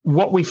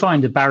what we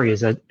find the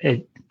barriers are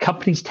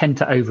companies tend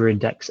to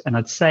over-index, and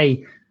I'd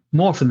say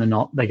more often than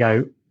not, they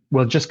go,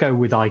 we'll just go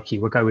with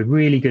IQ. We'll go with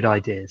really good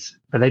ideas,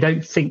 but they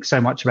don't think so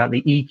much about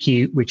the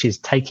EQ, which is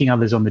taking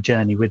others on the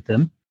journey with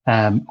them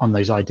on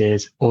those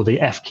ideas, or the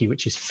FQ,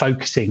 which is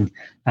focusing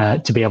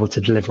to be able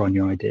to deliver on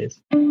your ideas.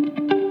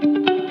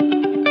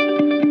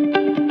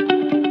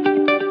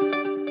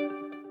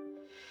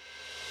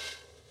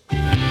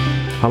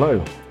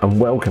 Hello, and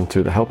welcome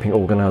to the Helping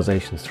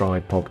Organisations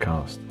Thrive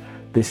podcast.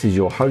 This is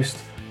your host,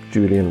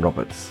 Julian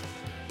Roberts.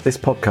 This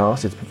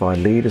podcast is to provide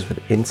leaders with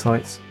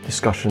insights,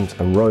 discussions,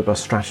 and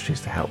robust strategies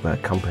to help their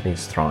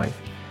companies thrive.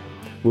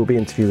 We'll be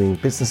interviewing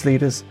business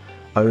leaders,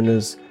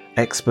 owners,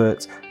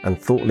 experts,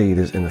 and thought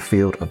leaders in the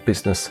field of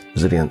business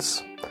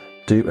resilience.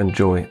 Do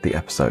enjoy the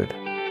episode.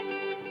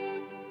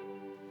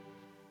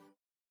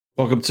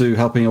 Welcome to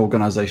Helping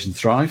Organisations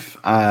Thrive.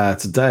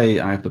 Today,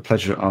 I have the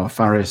pleasure of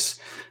Faris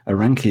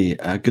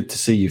Aranki. Good to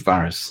see you,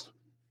 Faris.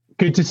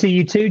 Good to see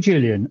you too,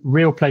 Julian.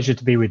 Real pleasure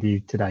to be with you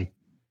today.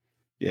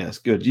 Yes,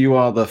 good. You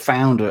are the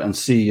founder and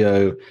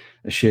CEO of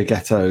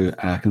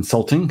Shigeto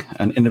Consulting,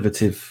 an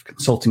innovative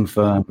consulting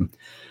firm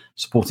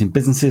supporting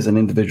businesses and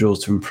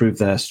individuals to improve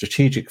their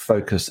strategic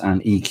focus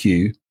and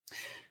EQ.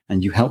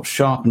 And you help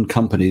sharpen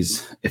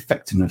companies'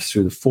 effectiveness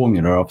through the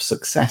formula of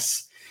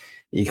success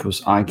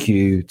equals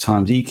IQ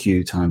times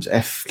EQ times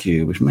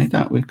FQ, which made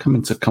that. We'll come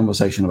into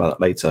conversation about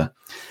that later.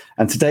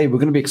 And today we're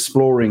going to be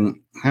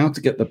exploring how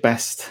to get the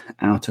best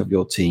out of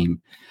your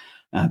team.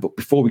 But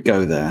before we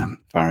go there,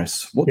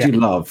 Faris, what do you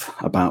love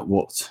about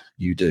what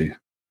you do?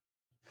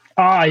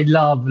 I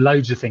love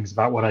loads of things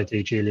about what I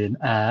do, Julian,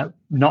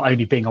 not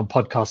only being on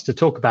podcasts to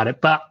talk about it,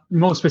 but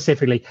more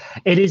specifically,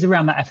 it is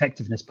around that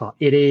effectiveness part.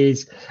 It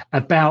is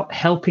about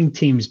helping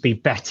teams be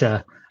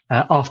better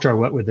after I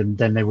work with them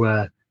than they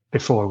were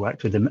before I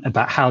worked with them,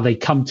 about how they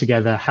come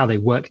together, how they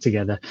work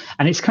together.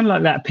 And it's kind of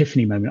like that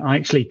epiphany moment. I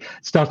actually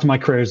started my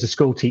career as a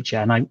school teacher,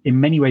 and in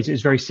many ways, it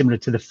was very similar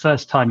to the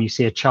first time you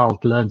see a child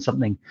learn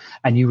something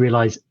and you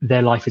realize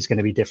their life is going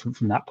to be different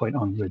from that point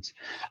onwards.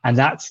 And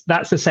that's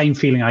the same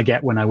feeling I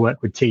get when I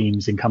work with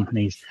teams and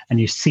companies, and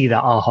you see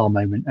that aha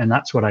moment. And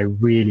that's what I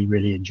really,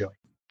 really enjoy.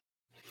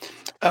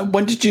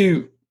 When did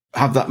you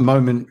have that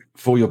moment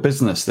for your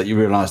business that you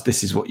realized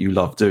this is what you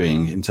love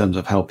doing in terms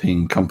of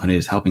helping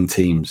companies, helping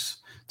teams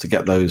to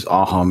get those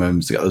aha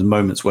moments, to get those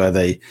moments where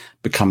they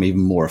become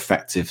even more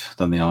effective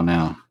than they are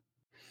now?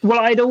 Well,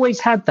 I'd always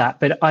had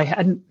that, but I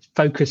hadn't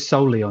focused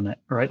solely on it,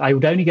 right? I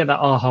would only get that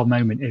aha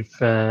moment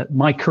if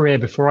my career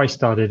before I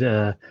started,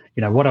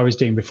 what I was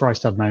doing before I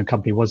started my own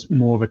company was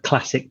more of a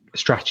classic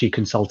strategy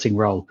consulting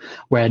role,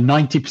 where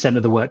 90%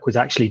 of the work was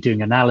actually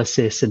doing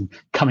analysis and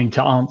coming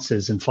to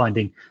answers and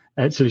finding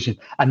solutions.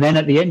 And then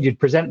at the end, you'd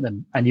present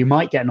them and you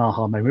might get an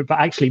aha moment. But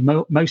actually,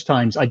 most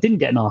times I didn't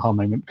get an aha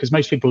moment because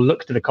most people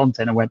looked at the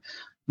content and went,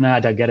 no, I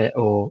don't get it,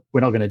 or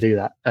we're not going to do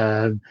that.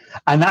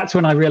 And that's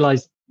when I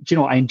realized, do you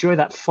know what? I enjoy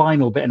that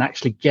final bit and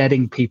actually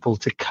getting people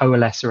to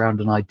coalesce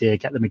around an idea,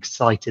 get them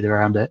excited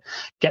around it,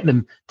 get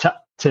them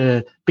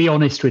to be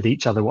honest with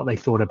each other, what they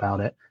thought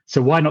about it.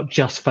 So why not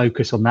just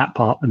focus on that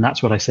part? And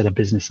that's what I set a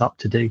business up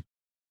to do.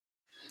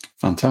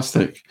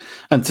 Fantastic.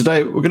 And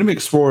today we're going to be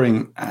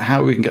exploring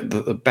how we can get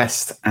the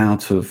best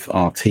out of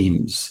our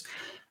teams.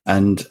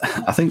 And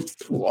I think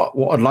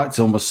what I'd like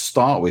to almost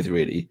start with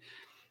really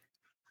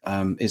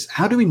is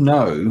how do we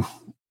know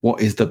what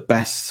is the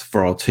best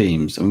for our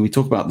teams? And when we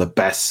talk about the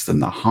best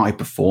and the high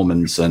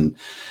performance and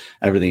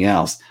everything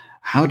else,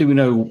 how do we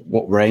know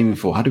what we're aiming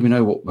for? How do we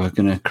know what we're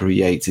going to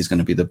create is going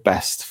to be the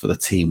best for the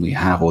team we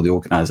have or the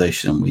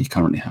organization we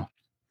currently have?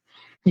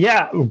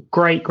 Yeah,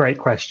 great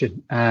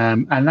question.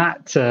 And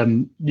that,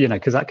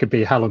 because that could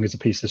be how long is a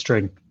piece of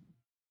string.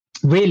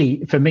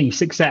 Really, for me,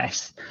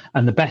 success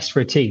and the best for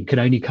a team can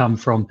only come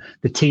from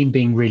the team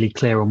being really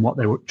clear on what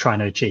they're trying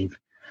to achieve.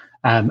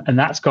 And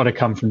that's got to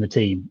come from the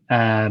team.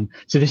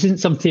 So this isn't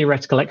some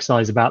theoretical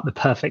exercise about the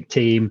perfect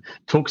team,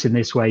 talks in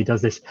this way,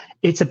 does this.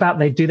 It's about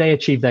do they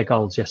achieve their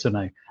goals, yes or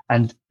no?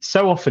 And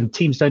so often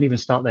teams don't even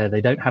start there.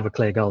 They don't have a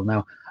clear goal.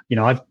 Now,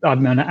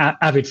 I'm an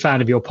avid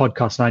fan of your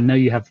podcast, and I know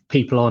you have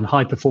people on,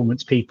 high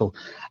performance people.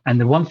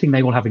 And the one thing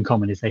they all have in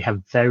common is they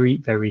have very,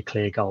 very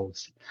clear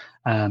goals.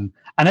 And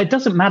it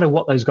doesn't matter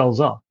what those goals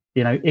are.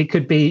 It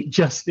could be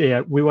just,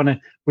 we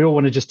all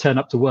want to just turn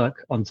up to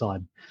work on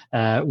time.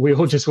 We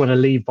all just want to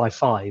leave by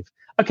 5.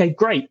 Okay,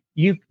 great.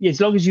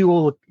 As long as you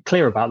all are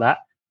clear about that,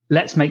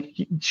 let's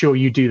make sure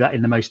you do that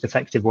in the most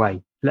effective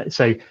way.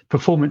 So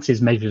performance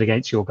is measured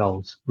against your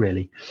goals,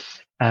 really.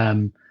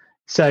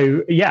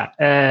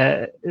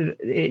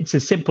 It's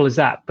as simple as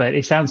that, but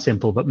it sounds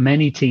simple, but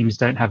many teams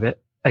don't have it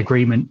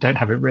agreement, don't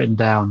have it written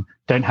down,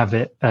 don't have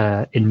it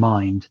in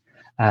mind.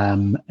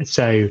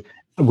 So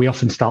we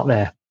often start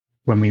there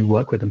when we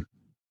work with them.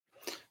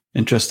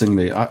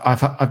 Interestingly,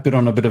 I've been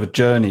on a bit of a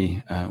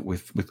journey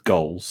with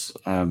goals.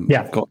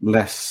 I've got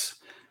less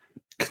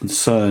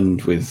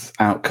concerned with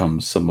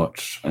outcomes so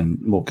much and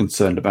more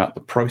concerned about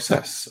the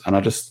process. And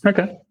I just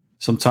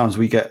sometimes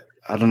we get,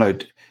 I don't know,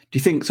 do you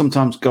think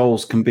sometimes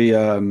goals can be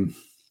not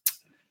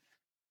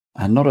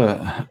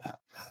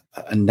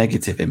a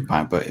negative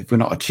impact, but if we're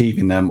not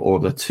achieving them, or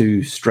they're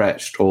too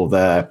stretched, or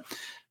they're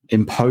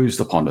imposed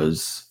upon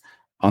us,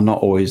 are not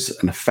always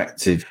an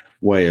effective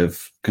way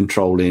of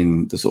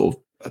controlling the sort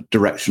of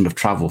direction of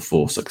travel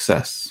for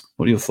success.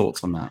 What are your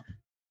thoughts on that?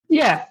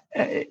 Yeah,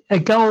 a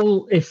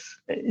goal,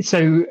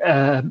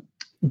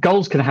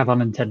 goals can have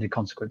unintended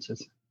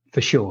consequences,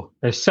 for sure.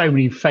 There's so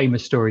many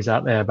famous stories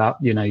out there about,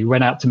 you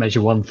went out to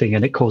measure one thing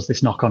and it caused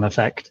this knock-on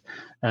effect.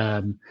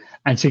 And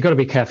so you've got to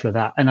be careful of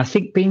that. And I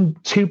think being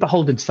too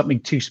beholden to something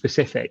too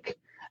specific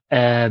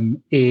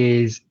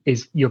it's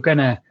going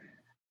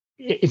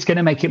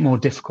to make it more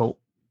difficult.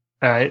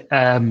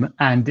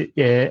 And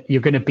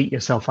you're going to beat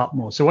yourself up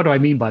more. So what do I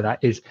mean by that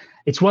is,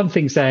 it's one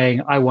thing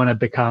saying, I want to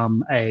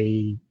become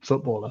a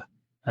footballer.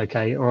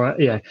 Okay.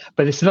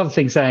 But it's another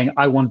thing saying,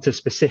 I want to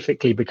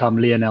specifically become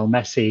Lionel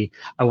Messi.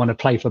 I want to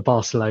play for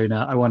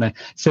Barcelona.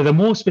 So the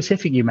more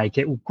specific you make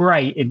it,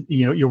 great.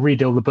 You'll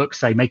read all the books,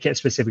 say, make it as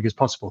specific as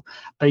possible,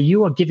 but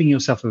you are giving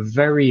yourself a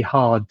very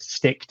hard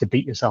stick to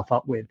beat yourself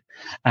up with.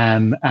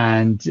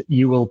 And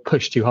you will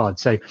push too hard.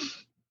 So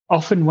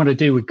often what I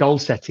do with goal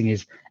setting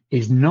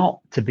is not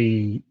to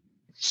be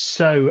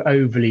so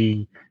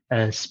overly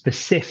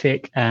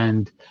specific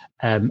and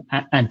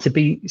to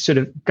be sort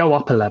of go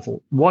up a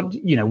level. What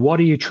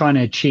are you trying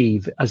to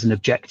achieve as an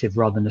objective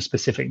rather than a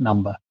specific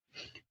number?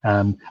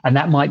 And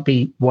that might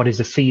be, what is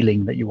a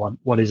feeling that you want?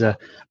 What is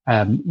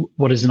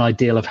an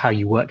ideal of how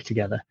you work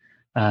together?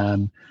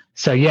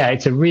 So yeah,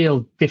 it's a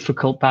real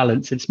difficult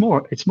balance. It's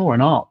more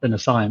an art than a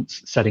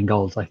science, setting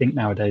goals, I think,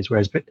 nowadays,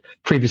 whereas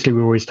previously we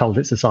were always told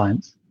it's a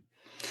science.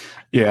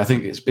 Yeah, I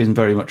think it's been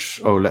very much,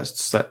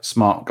 let's set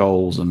smart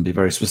goals and be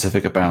very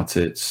specific about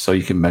it so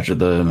you can measure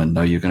them and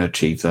know you're going to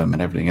achieve them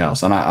and everything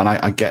else. And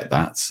I get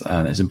that.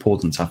 And it's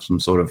important to have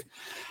some sort of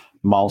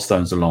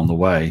milestones along the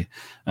way.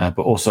 But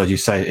also, as you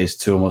say, is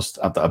to almost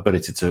have that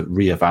ability to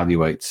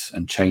reevaluate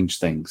and change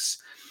things.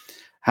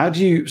 How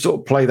do you sort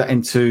of play that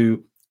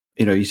into,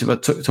 you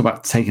talk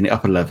about taking it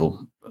up a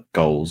level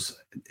goals.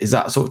 Is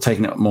that sort of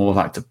taking it more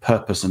like to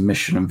purpose and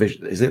mission and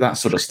vision? Is it that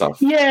sort of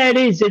stuff? Yeah, it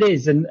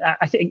is. And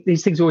I think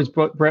these things always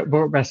brought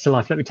best to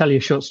life. Let me tell you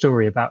a short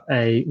story about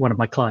one of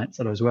my clients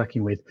that I was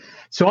working with.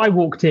 So I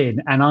walked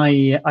in and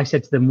I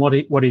said to them, what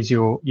is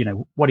your,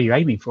 what are you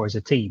aiming for as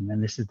a team?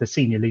 And this is the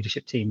senior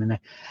leadership team. And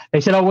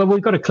they said, well,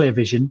 we've got a clear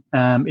vision.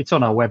 It's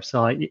on our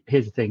website.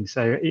 Here's the thing.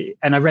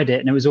 And I read it,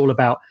 and it was all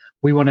about,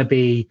 we want to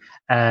be,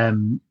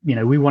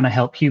 we want to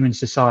help human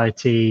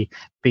society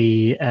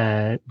be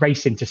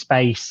race into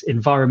space,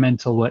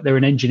 environmental work. They're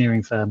an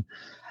engineering firm.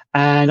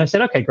 And I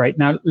said, okay, great.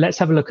 Now let's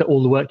have a look at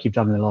all the work you've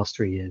done in the last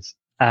 3 years.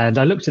 And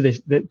I looked at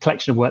the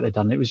collection of work they've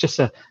done. It was just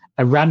a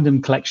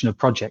random collection of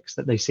projects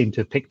that they seemed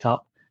to have picked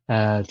up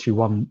through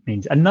one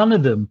means. And none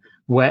of them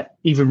were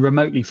even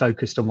remotely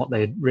focused on what they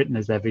had written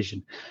as their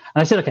vision.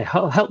 And I said, okay,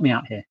 help me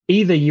out here.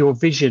 Either your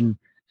vision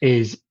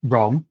is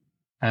wrong,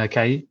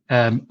 okay,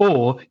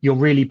 or you're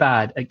really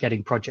bad at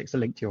getting projects that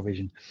link to your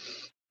vision.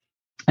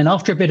 And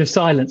after a bit of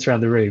silence around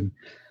the room,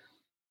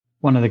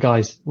 one of the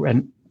guys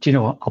went, do you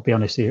know what? I'll be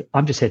honest with you.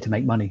 I'm just here to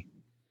make money.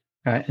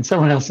 Right. And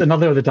someone else,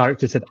 another of the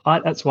directors said,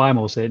 that's why I'm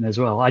also in as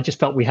well. I just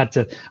felt we had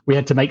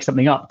to make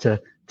something up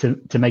to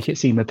make it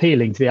seem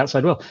appealing to the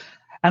outside world.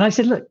 And I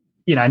said, look,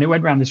 and it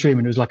went around this room,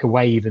 and it was like a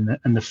wave,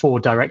 and the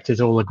four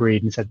directors all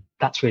agreed and said,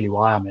 that's really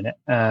why I'm in it.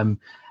 And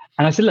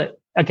I said, look,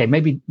 okay,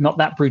 maybe not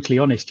that brutally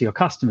honest to your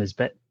customers,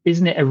 but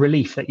isn't it a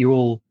relief that you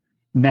all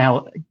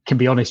now can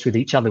be honest with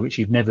each other, which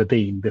you've never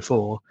been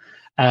before?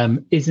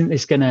 Isn't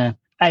this going to,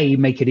 A,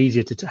 make it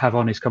easier to have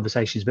honest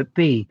conversations, but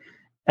B,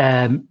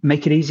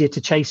 make it easier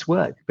to chase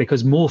work,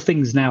 because more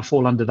things now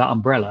fall under that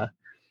umbrella.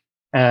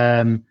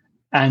 And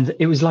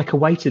it was like a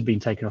weight had been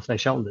taken off their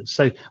shoulders.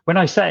 So when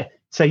I say,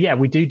 yeah,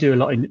 we do a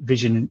lot in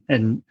vision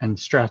and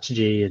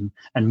strategy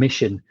and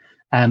mission,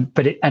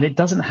 but it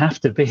doesn't have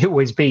to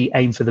always be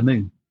aim for the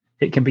moon.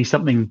 It can be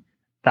something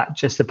that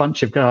just a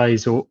bunch of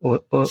guys or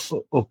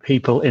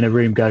people in a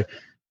room go,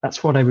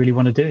 that's what I really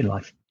want to do in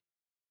life.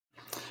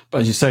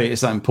 But as you say, it's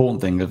that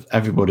important thing of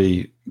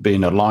everybody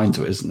being aligned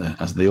to it, isn't it?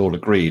 As they all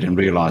agreed and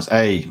realised,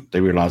 they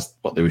realised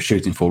what they were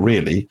shooting for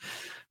really,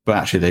 but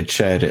actually they'd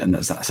shared it, and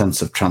there's that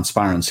sense of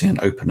transparency and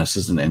openness,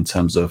 isn't it, in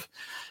terms of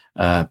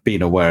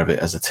being aware of it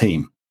as a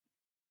team.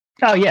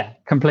 Oh yeah,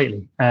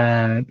 completely.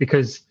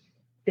 Because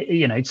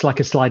it's like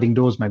a sliding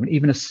doors moment.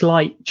 Even a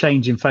slight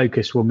change in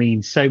focus will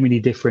mean so many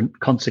different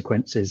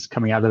consequences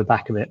coming out of the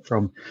back of it,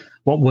 from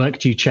what work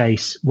do you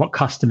chase, what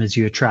customers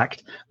you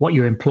attract, what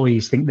your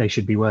employees think they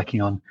should be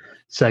working on.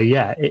 So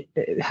yeah,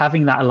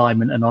 having that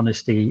alignment and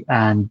honesty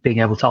and being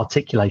able to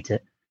articulate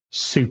it,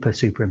 super,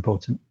 super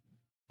important.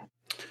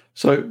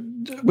 So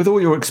with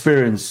all your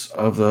experience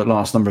of the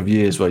last number of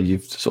years where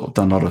you've sort of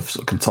done a lot of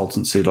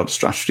consultancy, a lot of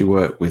strategy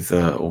work with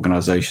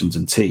organizations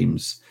and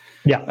teams,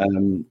 yeah.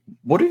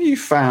 What have you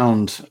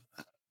found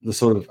the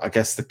sort of, I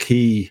guess, the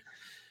key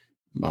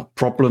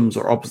problems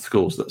or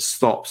obstacles that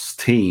stops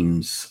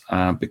teams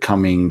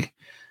becoming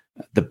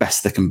the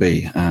best they can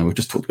be? We've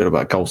just talked a bit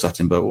about goal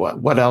setting, but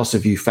what else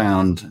have you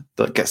found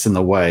that gets in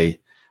the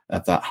way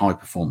of that high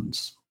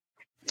performance?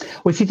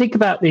 Well, if you think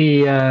about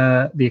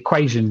the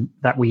equation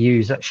that we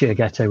use at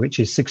Sheergetto, which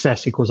is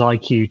success equals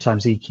IQ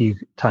times EQ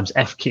times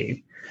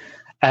FQ,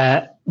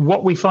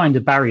 what we find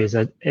are barriers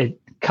are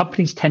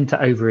companies tend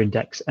to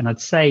over-index, and I'd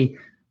say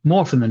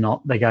more often than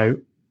not, they go,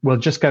 "We'll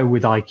just go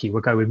with IQ.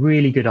 We'll go with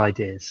really good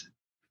ideas,"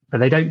 but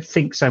they don't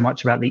think so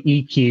much about the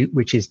EQ,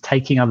 which is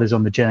taking others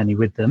on the journey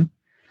with them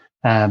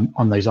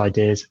on those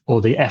ideas,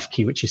 or the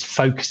FQ, which is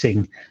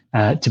focusing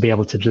to be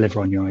able to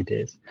deliver on your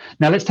ideas.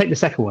 Now, let's take the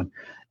second one.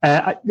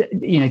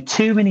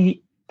 Too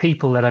many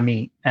people that I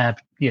meet,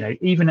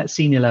 even at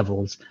senior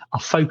levels, are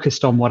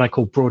focused on what I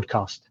call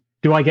broadcast.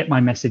 Do I get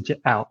my message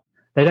out?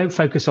 They don't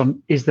focus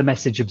on, is the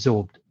message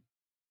absorbed?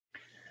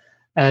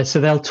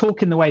 So they'll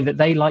talk in the way that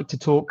they like to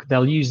talk.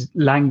 They'll use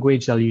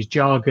language, they'll use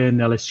jargon,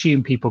 they'll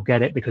assume people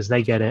get it because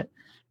they get it.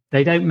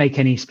 They don't make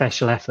any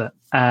special effort.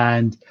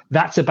 And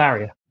that's a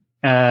barrier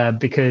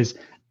because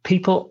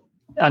people,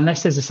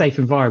 unless there's a safe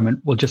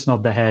environment, will just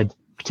nod their head,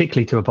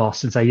 particularly to a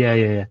boss, and say,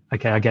 yeah,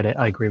 okay, I get it,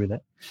 I agree with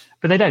it.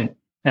 But they don't.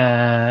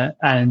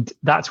 And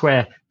that's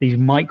where these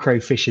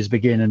micro fissures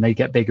begin, and they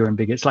get bigger and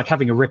bigger. It's like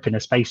having a rip in a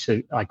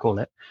spacesuit, I call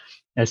it.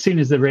 As soon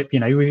as the rip,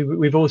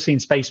 we've all seen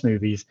space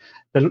movies.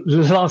 The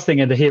last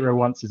thing the hero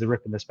wants is a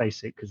rip in the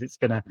spacesuit because it's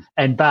going to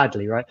end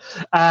badly, right?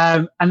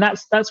 And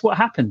that's what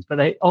happens. But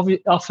they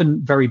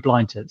often very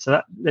blind to it. So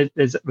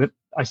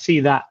I see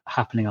that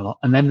happening a lot.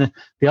 And then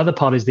the other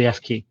part is the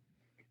FQ,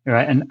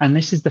 right? And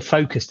this is the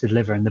focus to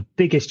deliver. And the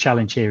biggest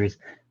challenge here is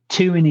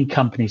too many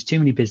companies, too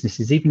many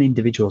businesses, even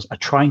individuals are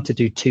trying to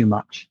do too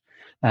much.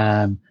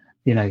 It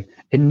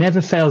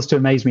never fails to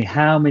amaze me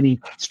how many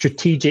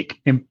strategic,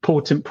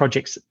 important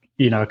projects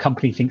a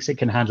company thinks it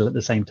can handle at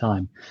the same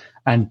time.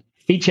 And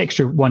each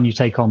extra one you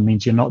take on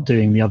means you're not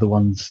doing the other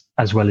ones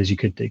as well as you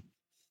could do.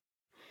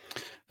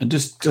 And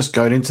just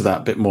going into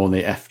that a bit more on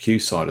the FQ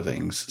side of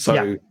things.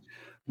 So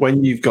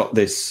when you've got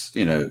this,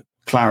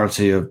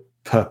 clarity of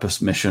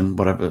purpose, mission,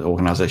 whatever the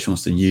organization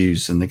wants to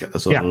use, and they get the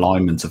sort of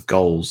alignment of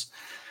goals,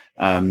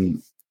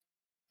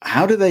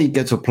 how do they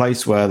get to a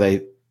place where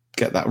they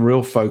get that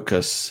real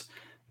focus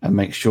and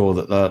make sure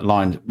that they're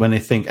aligned when they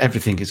think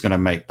everything is going to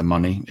make the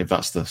money, if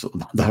that's the sort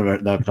of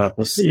their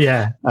purpose?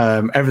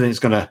 Everything's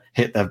going to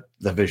hit their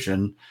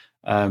vision,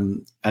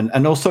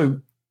 and also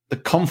the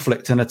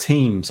conflict in a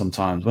team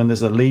sometimes when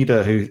there's a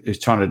leader who's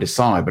trying to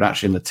decide, but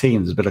actually in the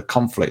team there's a bit of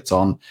conflict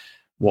on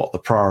what the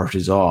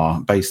priorities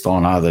are based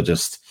on either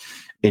just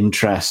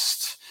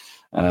interest,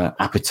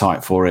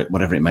 appetite for it,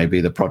 whatever it may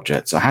be, the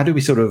project. So how do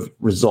we sort of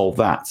resolve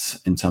that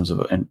in terms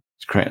of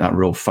create that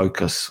real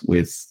focus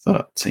with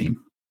the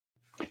team?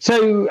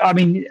 So, I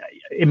mean,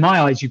 in my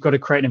eyes, you've got to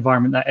create an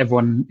environment that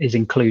everyone is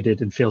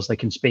included and feels they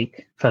can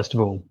speak, first of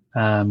all.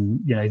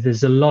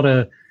 There's a lot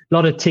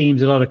of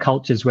teams, a lot of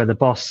cultures where the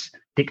boss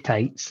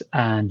dictates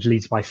and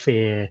leads by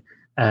fear,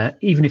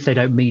 even if they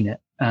don't mean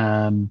it.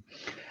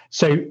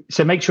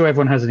 So make sure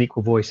everyone has an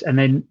equal voice, and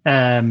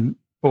then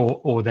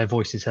or their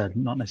voice is heard,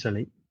 not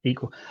necessarily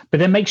equal. But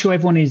then make sure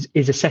everyone is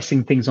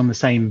assessing things on the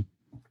same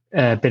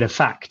bit of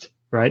fact,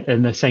 right,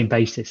 and the same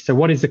basis. So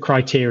what is the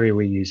criteria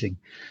we're using?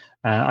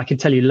 I can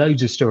tell you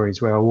loads of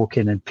stories where I walk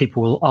in and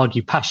people will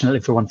argue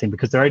passionately for one thing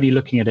because they're only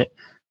looking at it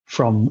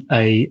from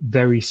a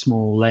very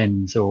small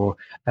lens or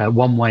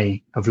one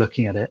way of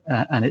looking at it,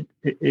 and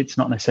it's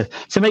not necessary.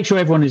 So make sure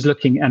everyone is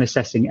looking and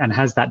assessing and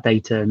has that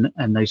data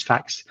and those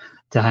facts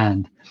to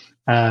hand,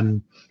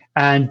 and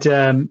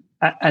then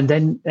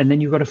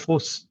you've got to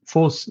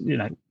force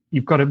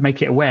you've got to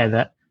make it aware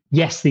that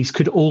yes, these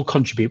could all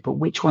contribute, but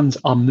which ones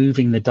are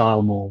moving the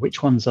dial more?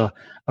 Which ones are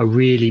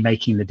really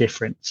making the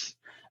difference?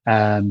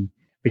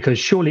 Because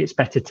surely it's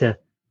better to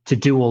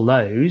do all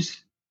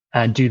those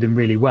and do them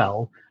really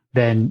well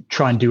than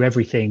try and do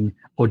everything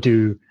or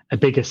do a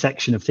bigger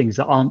section of things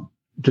that aren't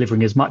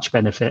delivering as much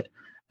benefit,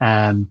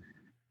 but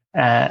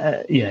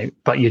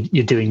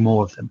you're doing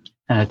more of them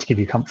to give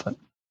you comfort.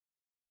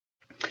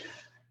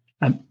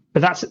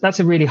 But that's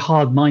a really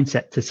hard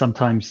mindset to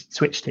sometimes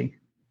switch to,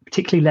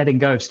 particularly letting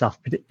go of stuff.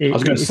 But I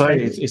was going to say,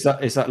 it's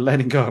that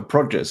letting go of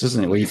projects,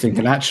 isn't it? Where you're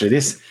thinking, actually,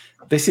 this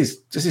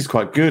is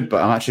quite good,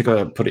 but I'm actually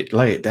going to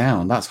lay it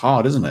down. That's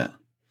hard, isn't it?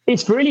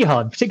 It's really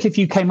hard, particularly if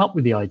you came up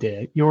with the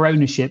idea, your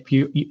ownership.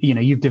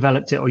 You've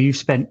developed it, or you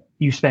spent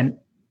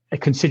a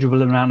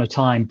considerable amount of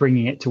time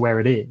bringing it to where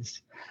it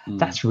is.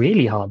 That's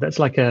really hard. That's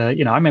like I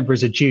remember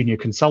as a junior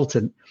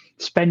consultant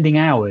spending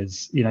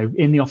hours,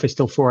 in the office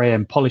till 4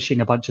 a.m.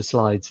 polishing a bunch of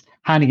slides,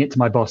 handing it to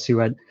my boss who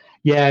went,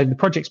 "Yeah, the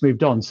project's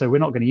moved on, so we're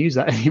not going to use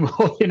that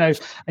anymore."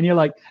 And you're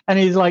like, and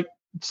he's like,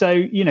 so,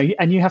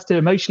 and you have to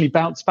emotionally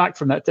bounce back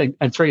from that thing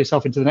and throw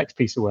yourself into the next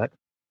piece of work.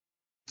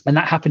 And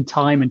that happened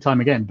time and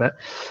time again. But,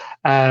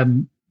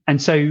 and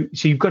so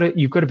you've got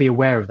to be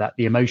aware of that,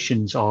 the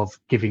emotions of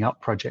giving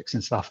up projects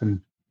and stuff.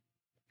 And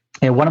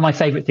one of my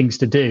favorite things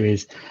to do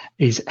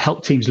is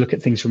help teams look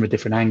at things from a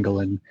different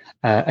angle. And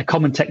a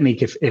common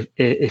technique,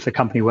 if a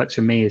company works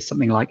for me, is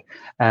something like,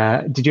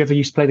 did you ever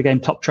used to play the game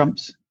Top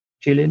Trumps,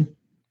 Julian?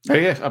 Oh,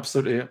 yeah,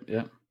 absolutely.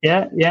 Yeah.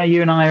 Yeah.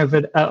 You and I are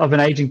of an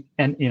age,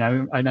 and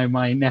I know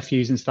my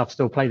nephews and stuff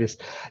still play this.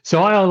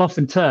 So I'll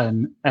often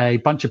turn a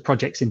bunch of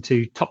projects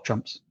into top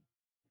trumps,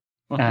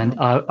 and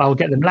I'll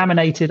get them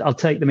laminated. I'll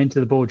take them into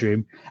the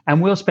boardroom,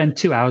 and we'll spend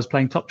 2 hours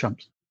playing top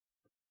trumps.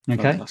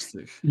 Okay,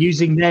 fantastic.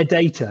 Using their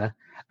data,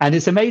 and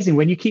it's amazing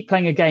when you keep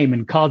playing a game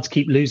and cards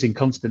keep losing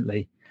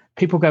constantly.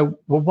 People go,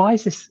 "Well, why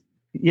is this?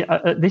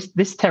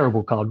 This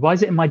terrible card? Why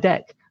is it in my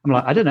deck?" I'm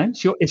like, I don't know.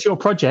 It's your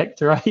project,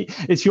 right?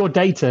 It's your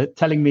data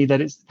telling me that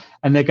it's,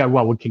 and they go,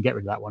 well, we can get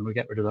rid of that one. We'll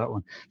get rid of that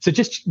one. So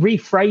just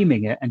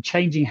reframing it and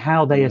changing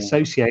how they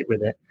associate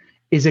with it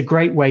is a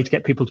great way to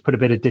get people to put a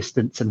bit of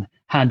distance and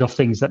hand off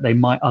things that they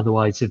might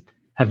otherwise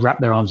have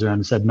wrapped their arms around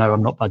and said, no,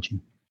 I'm not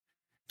budging.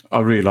 I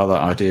really like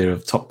that idea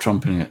of top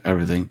trumping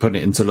everything, putting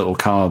it into little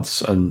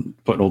cards and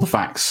putting all the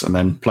facts and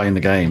then playing the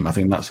game. I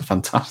think that's a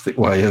fantastic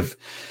way of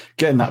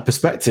getting that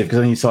perspective, because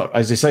then you start,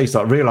 as you say, you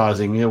start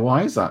realizing,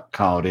 why is that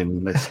card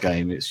in this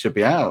game? It should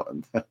be out.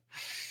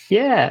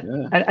 Yeah.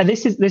 And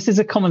this is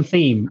a common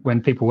theme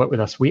when people work with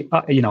us. We,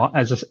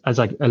 as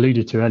I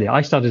alluded to earlier,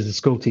 I started as a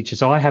school teacher,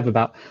 so I have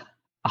about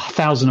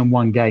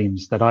 1,001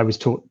 games that I was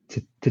taught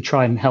to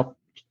try and help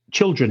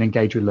children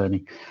engage with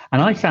learning,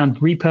 and I found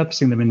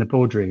repurposing them in the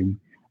boardroom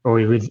or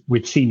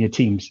with senior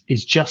teams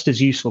is just as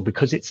useful,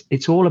 because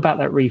it's all about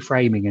that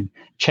reframing and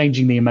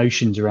changing the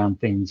emotions around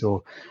things.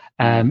 Or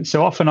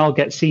so often I'll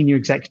get senior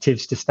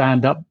executives to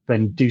stand up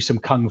and do some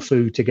kung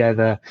fu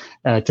together,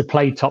 to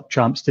play top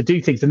trumps, to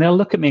do things, and they'll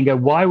look at me and go,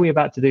 why are we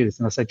about to do this?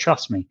 And I'll say,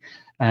 trust me,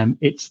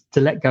 it's to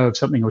let go of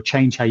something or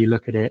change how you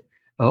look at it,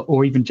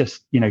 or even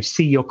just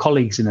see your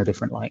colleagues in a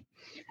different light,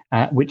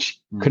 which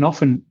can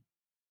often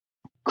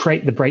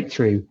create the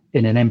breakthrough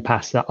in an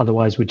impasse that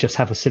otherwise would just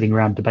have us sitting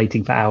around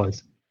debating for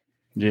hours.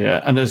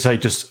 Yeah, and as I say,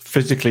 just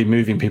physically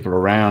moving people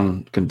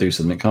around can do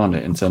something, can't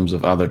it? In terms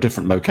of either a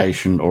different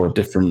location or a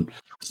different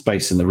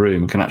space in the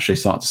room, can actually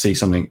start to see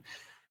something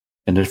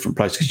in a different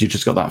place, because you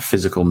just got that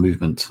physical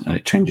movement and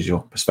it changes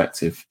your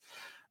perspective.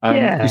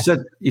 You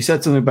said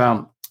something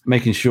about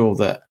making sure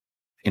that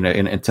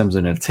in terms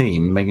of in a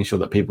team, making sure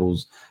that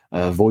people's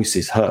voice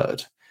is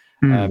heard.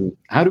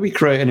 How do we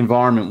create an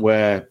environment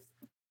where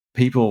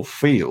people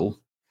feel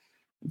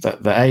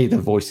that their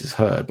voice is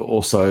heard, but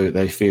also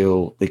they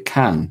feel they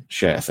can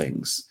share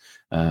things?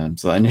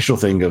 So that initial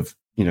thing of,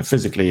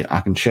 physically I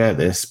can share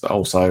this, but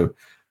also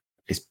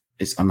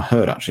I'm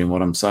heard actually in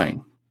what I'm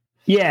saying.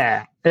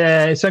 Yeah.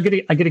 So I'm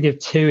going to give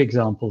two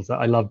examples that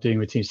I love doing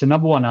with teams. So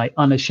number one, I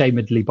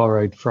unashamedly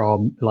borrowed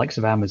from the likes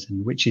of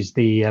Amazon, which is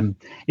the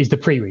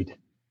pre-read.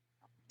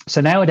 So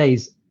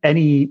nowadays,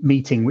 any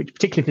meeting, which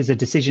particularly if it's a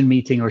decision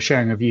meeting or a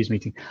sharing of views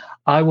meeting,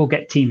 I will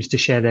get teams to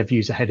share their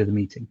views ahead of the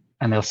meeting,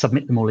 and they'll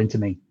submit them all into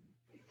me.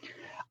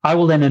 I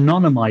will then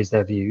anonymize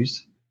their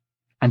views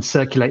and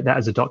circulate that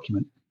as a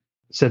document,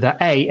 so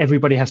that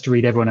everybody has to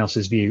read everyone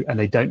else's view and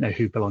they don't know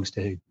who belongs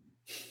to who.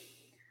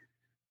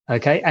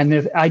 Okay.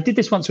 And I did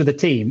this once with a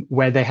team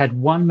where they had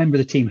one member of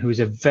the team who was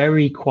a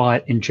very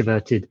quiet,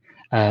 introverted,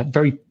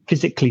 very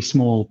physically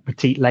small,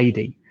 petite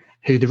lady,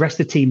 who the rest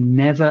of the team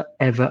never,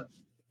 ever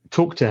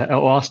talked to her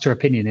or asked her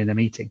opinion in a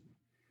meeting.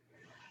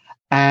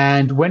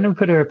 And when we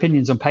put her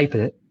opinions on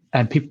paper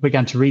and people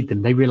began to read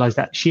them, they realized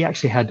that she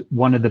actually had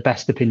one of the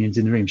best opinions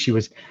in the room. She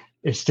was,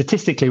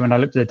 statistically, when I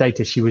looked at the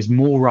data, she was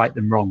more right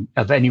than wrong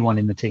of anyone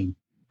in the team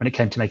when it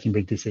came to making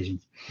big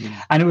decisions.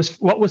 And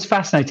what was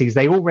fascinating is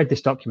they all read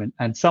this document,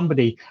 and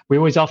we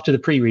always, after the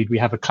pre-read, we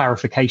have a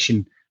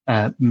clarification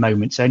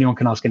moment, so anyone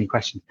can ask any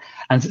questions.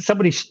 And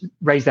somebody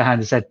raised their hand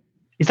and said,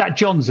 is that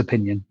John's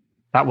opinion?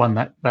 That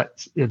one,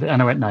 that's,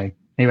 and I went, no.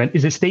 He went,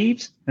 is it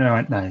Steve's? And I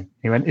went, no.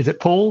 He went, is it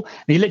Paul?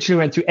 And he literally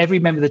went through every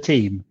member of the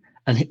team.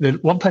 And the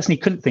one person he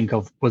couldn't think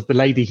of was the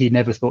lady he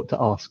never thought to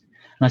ask.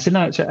 And I said,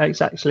 no,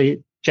 it's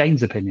actually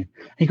Jane's opinion.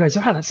 And he goes,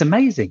 wow, that's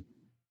amazing.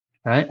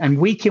 Right? And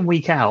week in,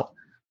 week out,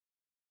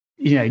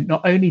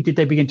 not only did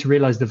they begin to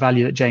realize the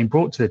value that Jane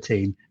brought to the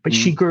team, but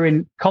she grew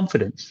in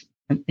confidence.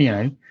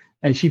 And,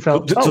 and she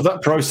felt... So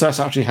that process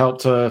actually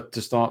helped her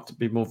to start to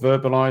be more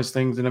verbalize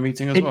things in a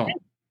meeting as well?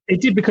 It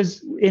did,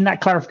 because in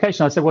that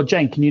clarification, I said, well,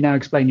 Jane, can you now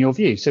explain your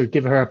view? So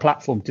give her a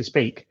platform to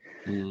speak,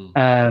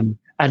 and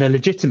a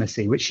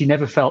legitimacy, which she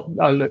never felt.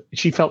 Oh, look,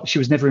 she felt she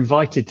was never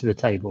invited to the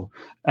table.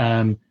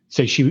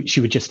 So she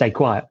would just stay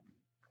quiet.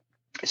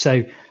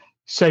 So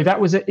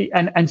that was it.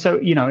 And so,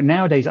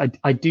 nowadays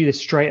I do this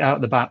straight out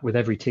the bat with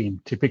every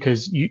team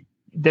because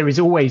there is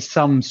always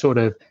some sort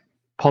of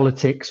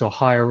politics or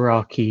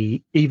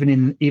hierarchy,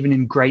 even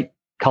in great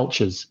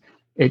cultures.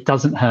 It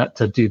doesn't hurt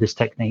to do this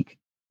technique.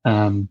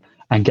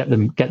 And get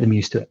them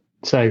used to it.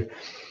 So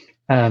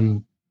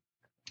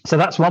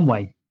that's one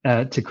way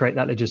to create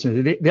that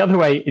legitimacy.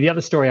 The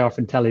other story I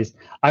often tell is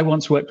I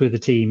once worked with a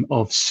team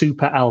of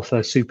super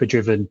alpha, super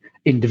driven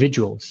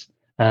individuals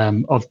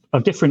of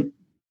different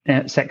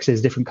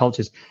sexes, different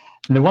cultures.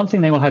 And the one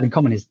thing they all had in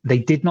common is they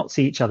did not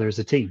see each other as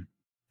a team.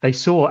 They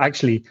saw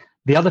actually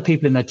the other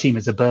people in their team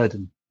as a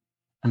burden,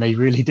 and they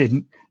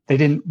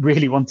didn't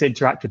really want to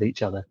interact with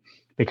each other,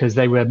 because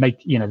they were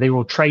they were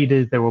all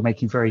traders. They were all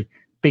making very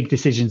big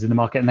decisions in the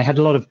market, and they had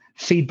a lot of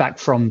feedback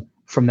from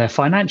from their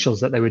financials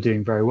that they were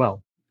doing very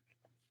well.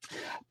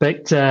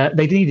 But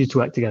they needed to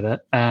work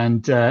together,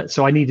 and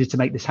so I needed to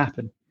make this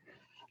happen.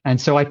 And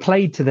so I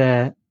played to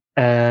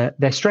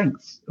their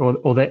strengths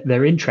or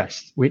their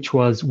interests, which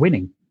was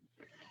winning.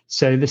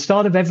 So the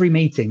start of every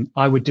meeting,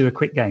 I would do a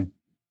quick game.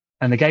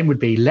 And the game would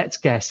be, let's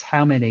guess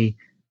how many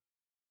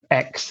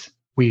X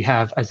we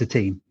have as a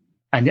team.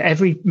 And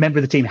every member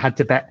of the team had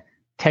to bet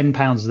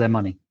 £10 of their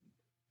money.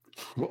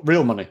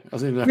 Real money.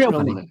 Real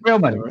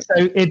money. Right. So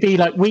it'd be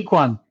like week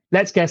 1,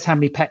 let's guess how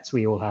many pets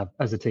we all have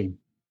as a team.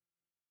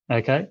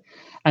 Okay.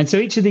 And so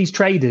each of these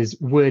traders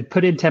would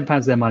put in £10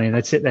 of their money, and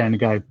they'd sit there and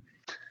go,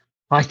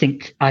 I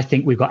think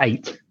we've got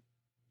 8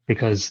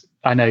 because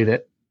I know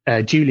that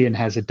Julian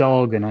has a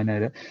dog, and I know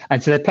that.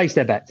 And so they placed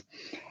their bet.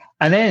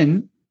 And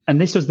then, and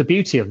this was the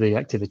beauty of the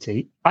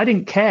activity, I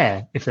didn't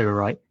care if they were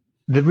right.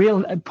 The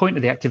real point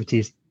of the activity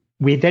is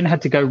we then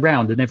had to go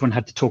round and everyone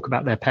had to talk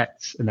about their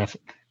pets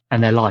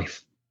and their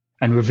life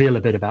and reveal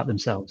a bit about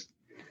themselves.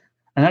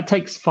 And that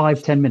takes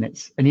 5-10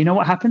 minutes. And you know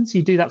what happens?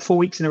 You do that 4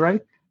 weeks in a row,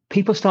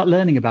 people start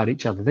learning about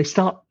each other. They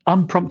start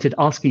unprompted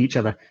asking each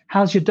other,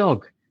 how's your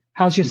dog?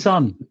 How's your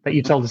son that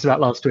you told us about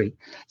last week?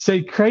 So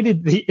it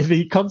created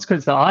the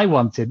consequence that I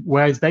wanted,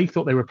 whereas they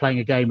thought they were playing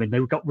a game and they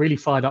got really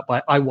fired up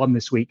by, I won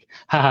this week.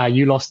 Haha,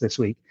 you lost this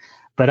week.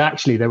 But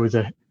actually there was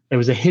a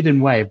hidden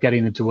way of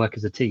getting them to work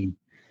as a team.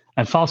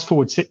 And fast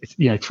forward,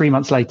 3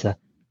 months later,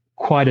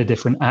 quite a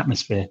different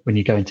atmosphere when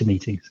you go into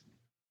meetings.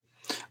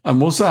 And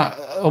was that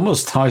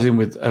almost ties in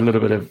with a little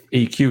bit of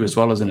EQ as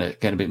well, isn't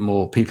it? Getting a bit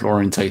more people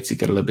orientated,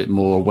 get a little bit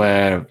more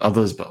aware of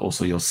others, but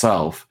also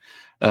yourself.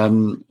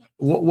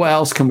 What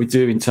else can we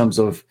do in terms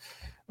of,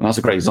 and that's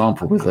a great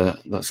example with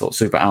that sort of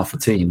super alpha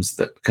teams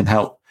that can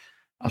help,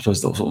 I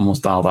suppose,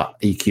 almost dial that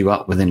EQ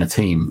up within a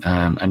team,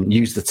 and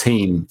use the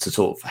team to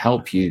sort of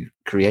help you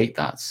create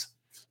that.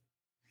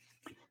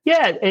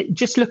 Yeah,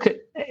 just look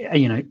at,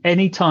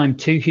 anytime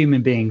 2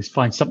 human beings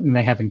find something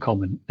they have in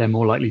common, they're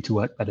more likely to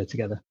work better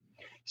together.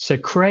 So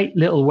create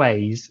little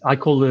ways. I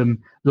call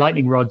them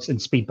lightning rods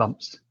and speed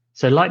bumps.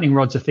 So lightning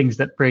rods are things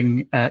that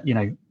bring,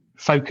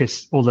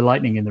 focus all the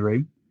lightning in the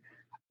room.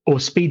 Or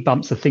speed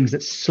bumps are things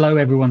that slow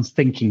everyone's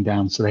thinking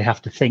down, so they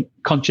have to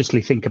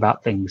consciously think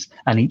about things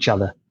and each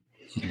other.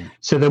 Mm-hmm.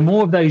 So the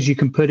more of those you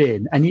can put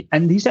in,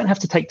 and these don't have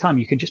to take time,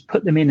 you can just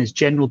put them in as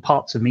general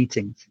parts of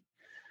meetings.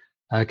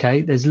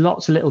 Okay, there's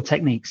lots of little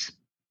techniques.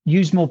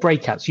 Use more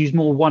breakouts, use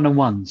more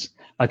one-on-ones.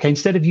 Okay,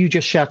 instead of you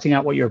just shouting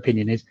out what your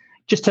opinion is,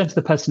 just turn to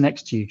the person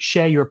next to you,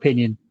 share your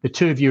opinion. The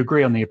 2 of you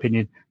agree on the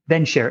opinion,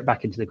 then share it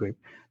back into the group.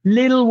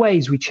 Little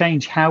ways we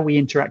change how we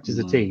interact as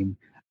a team.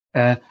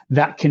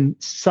 That can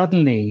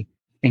suddenly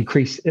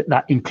increase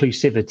that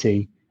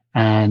inclusivity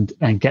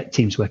and get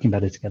teams working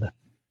better together.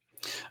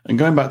 And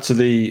going back to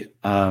the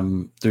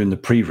doing the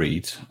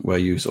pre-read, where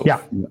you sort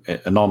of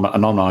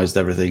anonymized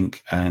everything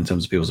in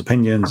terms of people's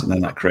opinions, and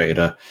then that created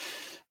a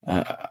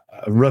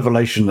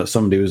revelation that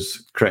somebody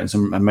was creating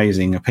some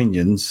amazing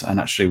opinions and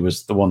actually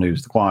was the one who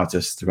was the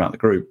quietest throughout the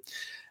group.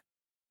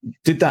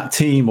 Did that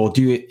team, or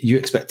do you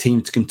expect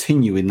team to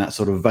continue in that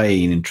sort of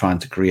vein in trying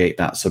to create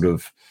that sort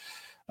of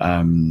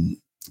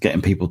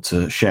getting people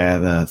to share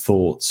their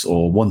thoughts,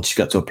 or once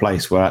you get to a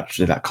place where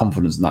actually that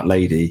confidence in that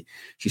lady,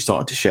 she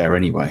started to share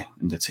anyway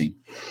in the team?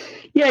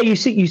 Yeah, you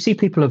see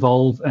people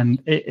evolve,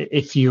 and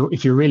if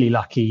you're really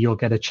lucky, you'll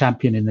get a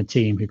champion in the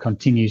team who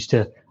continues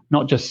to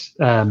not just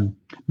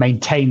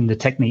maintain the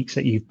techniques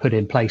that you've put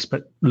in place,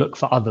 but look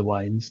for other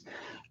ones.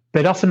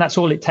 But often that's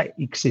all it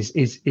takes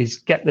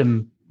is get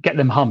them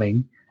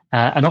humming.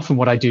 And often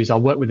what I do is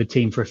I'll work with the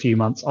team for a few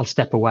months, I'll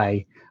step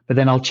away, but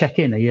then I'll check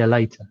in a year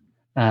later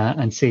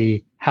and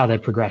see how they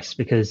progress,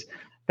 because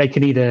they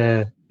can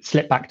either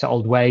slip back to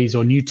old ways,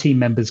 or new team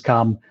members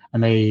come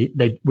and they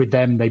with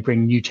them they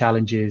bring new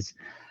challenges.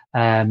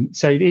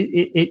 So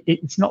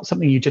it's not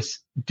something you just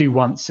do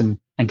once and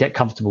get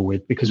comfortable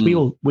with, because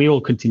we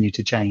all continue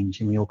to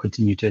change and we all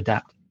continue to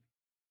adapt.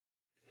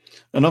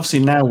 And obviously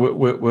now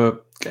we're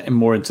getting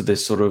more into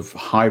this sort of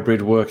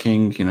hybrid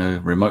working,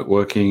 remote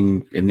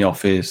working in the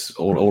office,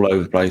 all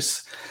over the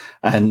place.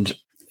 And,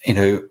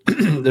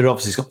 there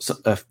obviously got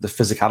the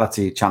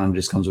physicality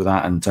challenges comes with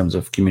that in terms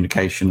of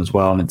communication as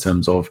well, and in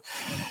terms of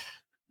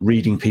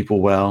reading people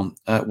well.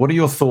 What are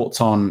your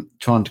thoughts on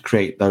trying to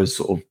create those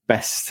sort of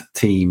best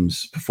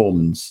teams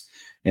performance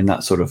in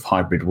that sort of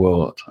hybrid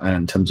world?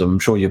 In terms of, I'm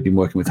sure you've been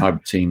working with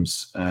hybrid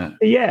teams.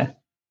 Yeah.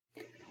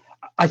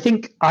 I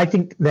think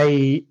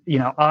they,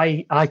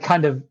 I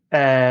kind of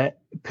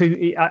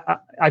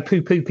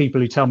poo-poo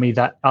people who tell me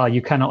that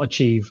you cannot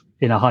achieve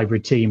in a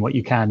hybrid team what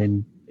you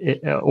can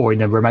or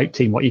in a remote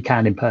team what you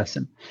can in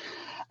person.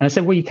 And I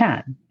said, well, you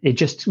can. It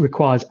just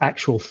requires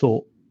actual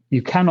thought.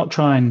 You cannot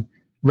try and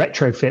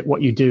retrofit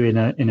what you do in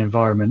an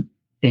environment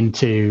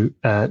into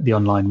the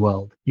online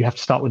world. You have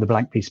to start with a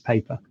blank piece of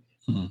paper.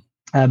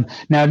 Mm-hmm.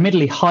 Now,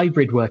 admittedly,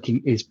 hybrid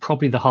working is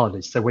probably the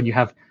hardest. So when you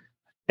have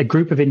a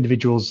group of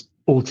individuals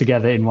all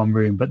together in one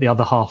room, but the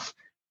other half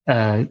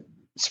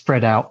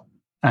spread out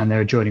and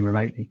they're joining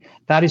remotely,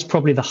 that is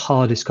probably the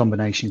hardest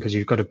combination, because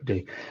you've got to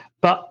do.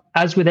 But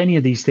as with any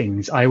of these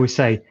things, I always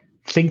say,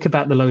 think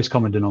about the lowest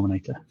common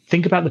denominator.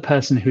 Think about the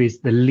person who is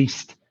the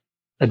least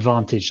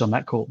advantaged on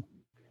that call.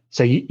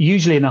 So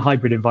usually in a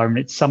hybrid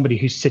environment, it's somebody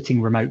who's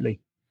sitting remotely,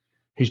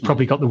 who's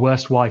probably got the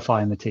worst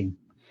Wi-Fi in the team.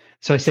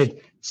 So I said,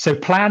 so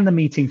plan the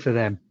meeting for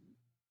them.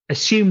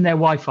 Assume their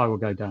Wi-Fi will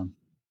go down,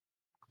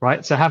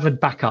 right? So have a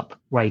backup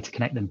way to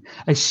connect them.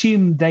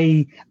 Assume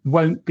they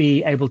won't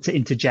be able to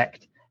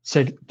interject.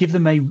 So give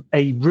them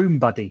a room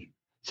buddy.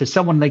 So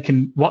someone they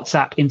can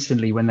WhatsApp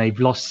instantly when they've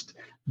lost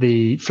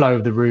the flow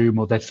of the room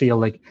or they feel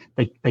like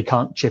they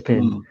can't chip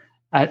in.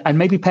 And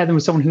maybe pair them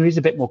with someone who is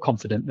a bit more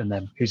confident than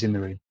them, who's in the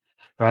room,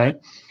 right?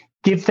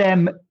 Give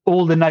them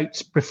all the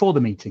notes before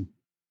the meeting,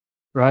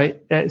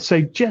 right?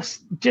 So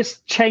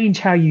just change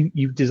how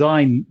you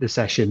design the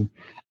session,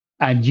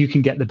 and you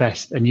can get the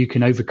best and you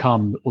can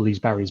overcome all these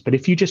barriers. But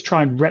if you just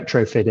try and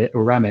retrofit it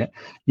or ram it,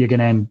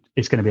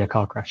 it's going to be a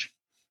car crash.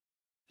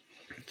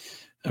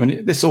 I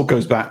mean, this all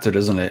goes back to,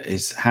 doesn't it,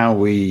 is how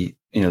we,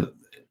 if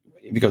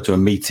you go to a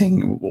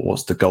meeting,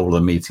 what's the goal of the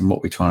meeting?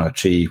 What we're trying to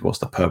achieve? What's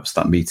the purpose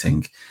of that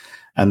meeting?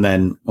 And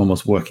then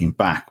almost working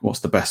back,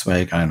 what's the best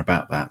way of going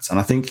about that? And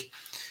I think,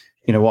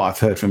 what I've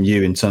heard from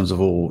you in terms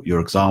of all your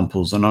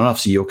examples, and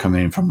obviously you're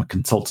coming in from a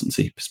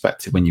consultancy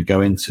perspective when you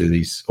go into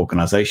these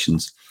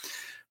organizations,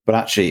 but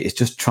actually it's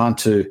just trying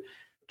to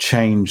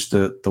change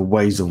the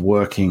ways of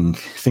working,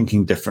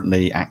 thinking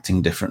differently,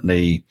 acting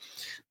differently,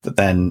 that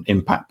then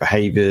impact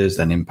behaviors,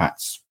 then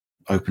impacts,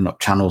 open up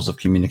channels of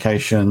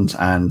communications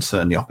and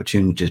certainly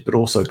opportunities, but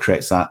also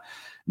creates that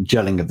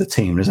gelling of the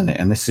team, isn't it?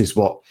 And this is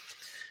what,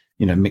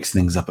 mixing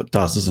things up it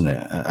does, doesn't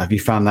it? Have you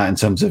found that in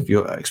terms of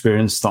your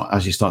experience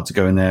as you start to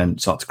go in there and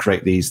start to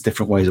create these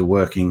different ways of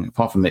working,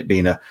 apart from it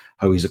being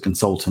he's a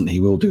consultant, he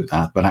will do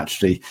that, but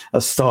actually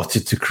has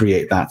started to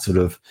create that sort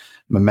of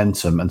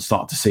momentum and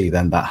start to see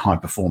then that high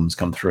performance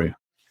come through?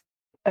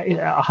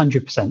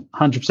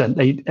 100%.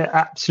 It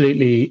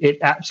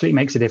absolutely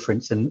makes a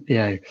difference. And,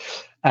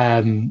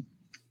 and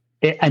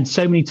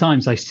so many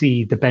times I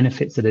see the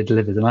benefits that it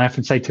delivers. And I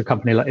often say to a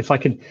company, like, if I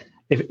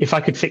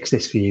could fix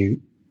this for you,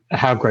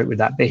 how great would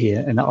that be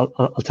here? And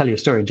I'll tell you a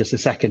story in just a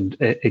second,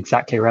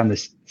 exactly around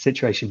this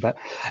situation. But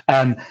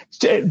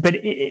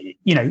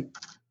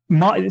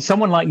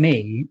someone like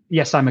me,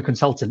 yes, I'm a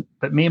consultant,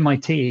 but me and my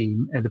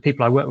team and the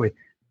people I work with,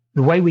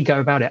 the way we go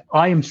about it,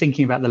 I am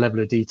thinking about the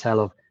level of detail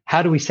of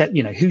how do we set,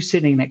 who's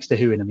sitting next to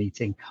who in a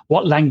meeting?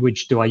 What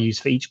language do I use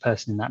for each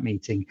person in that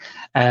meeting?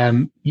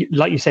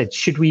 Like you said,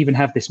 should we even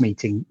have this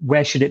meeting?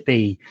 Where should it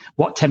be?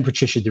 What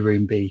temperature should the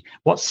room be?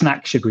 What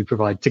snacks should we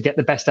provide to get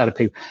the best out of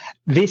people?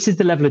 This is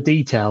the level of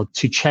detail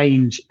to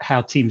change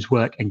how teams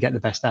work and get the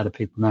best out of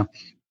people. Now,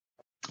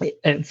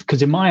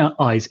 because in my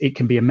eyes, it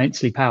can be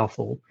immensely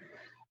powerful.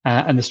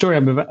 And the story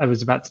I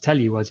was about to tell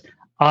you was,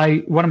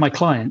 one of my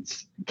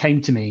clients came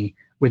to me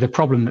with a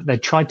problem that they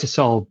tried to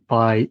solve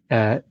by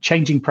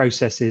changing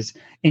processes,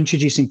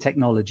 introducing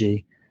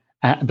technology,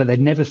 but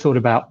they'd never thought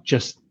about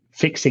just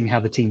fixing how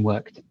the team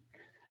worked.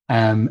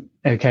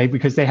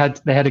 Because they had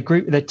a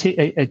group,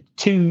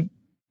 two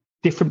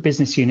different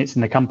business units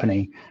in the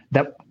company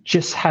that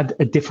just had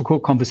a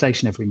difficult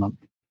conversation every month.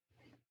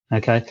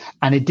 Okay,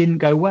 and it didn't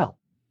go well.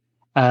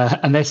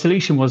 And their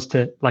solution was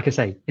to, like I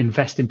say,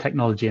 invest in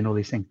technology and all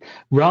these things,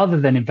 rather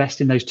than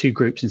invest in those two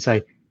groups and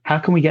say, how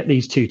can we get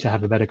these two to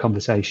have a better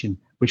conversation,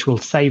 which will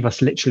save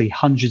us literally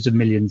hundreds of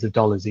millions of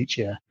dollars each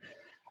year?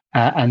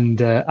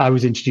 I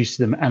was introduced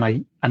to them, and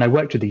I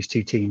worked with these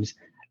two teams,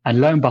 and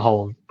lo and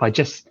behold, by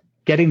just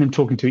getting them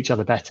talking to each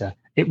other better,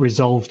 it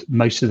resolved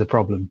most of the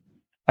problem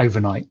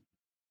overnight.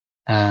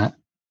 And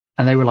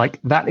they were like,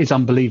 "That is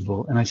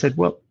unbelievable." And I said,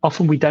 "Well,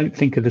 often we don't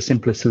think of the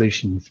simpler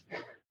solutions,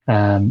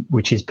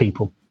 which is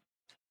people."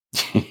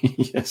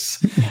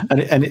 Yes,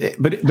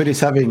 but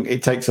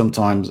it takes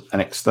sometimes an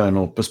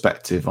external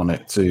perspective on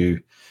it to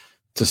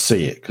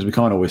see it, because we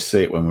can't always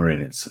see it when we're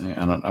in it.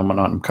 And when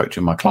I'm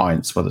coaching my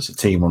clients, whether it's a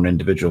team or an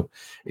individual,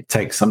 it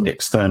takes somebody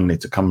externally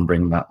to come and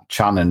bring that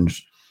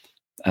challenge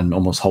and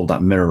almost hold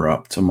that mirror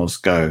up to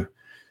almost go,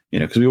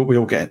 because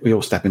we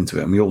all step into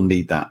it, and we all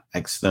need that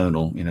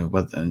external,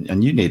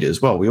 and you need it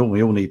as well. We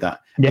all need that,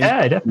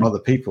 from other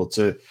people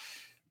to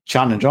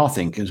challenge our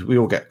thinking. We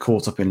all get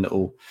caught up in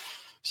little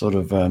sort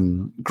of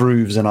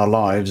grooves in our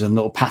lives and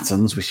little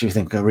patterns which we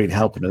think are really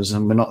helping us,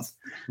 and we're not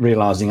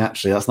realizing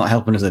actually that's not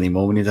helping us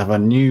anymore. We need to have a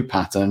new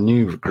pattern,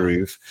 new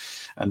groove,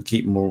 and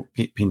keep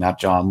being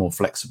agile, more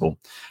flexible.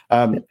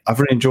 I've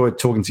really enjoyed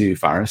talking to you,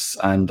 Faris,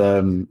 and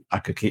I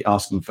could keep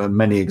asking for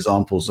many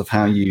examples of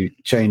how you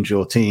change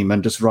your team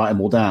and just write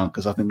them all down,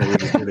 because I think they're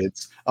really good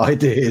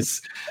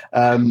ideas.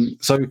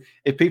 So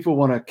if people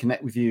want to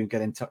connect with you and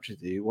get in touch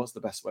with you, what's the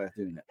best way of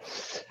doing it?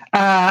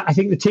 I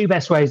think the two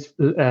best ways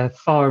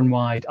far and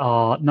wide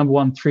are, number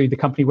one, through the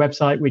company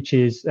website, which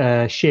is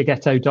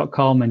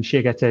Shiagetto.com, and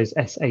Shiagetto is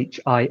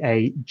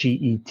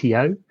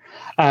SHIAGETO.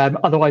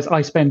 Otherwise,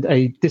 I spend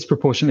a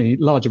disproportionately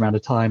large amount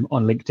of time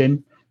on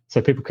LinkedIn,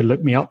 so people can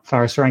look me up,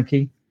 Faris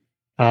Ranky,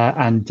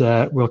 and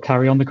we'll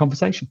carry on the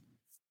conversation.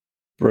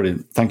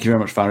 Brilliant. Thank you very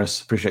much, Faris.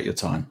 Appreciate your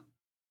time.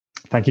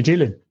 Thank you,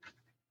 Julian.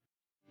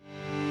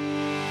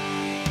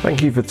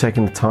 Thank you for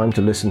taking the time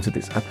to listen to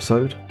this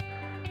episode.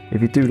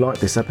 If you do like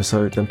this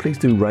episode, then please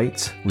do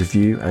rate,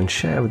 review, and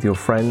share with your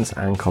friends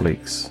and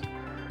colleagues.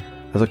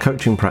 As a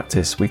coaching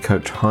practice, we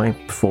coach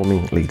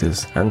high-performing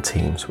leaders and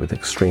teams with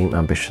extreme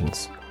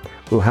ambitions.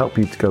 We'll help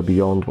you to go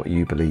beyond what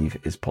you believe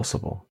is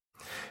possible.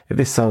 If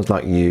this sounds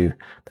like you,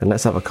 then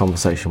let's have a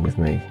conversation with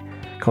me.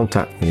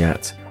 Contact me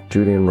at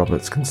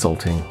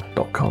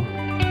julianrobertsconsulting.com.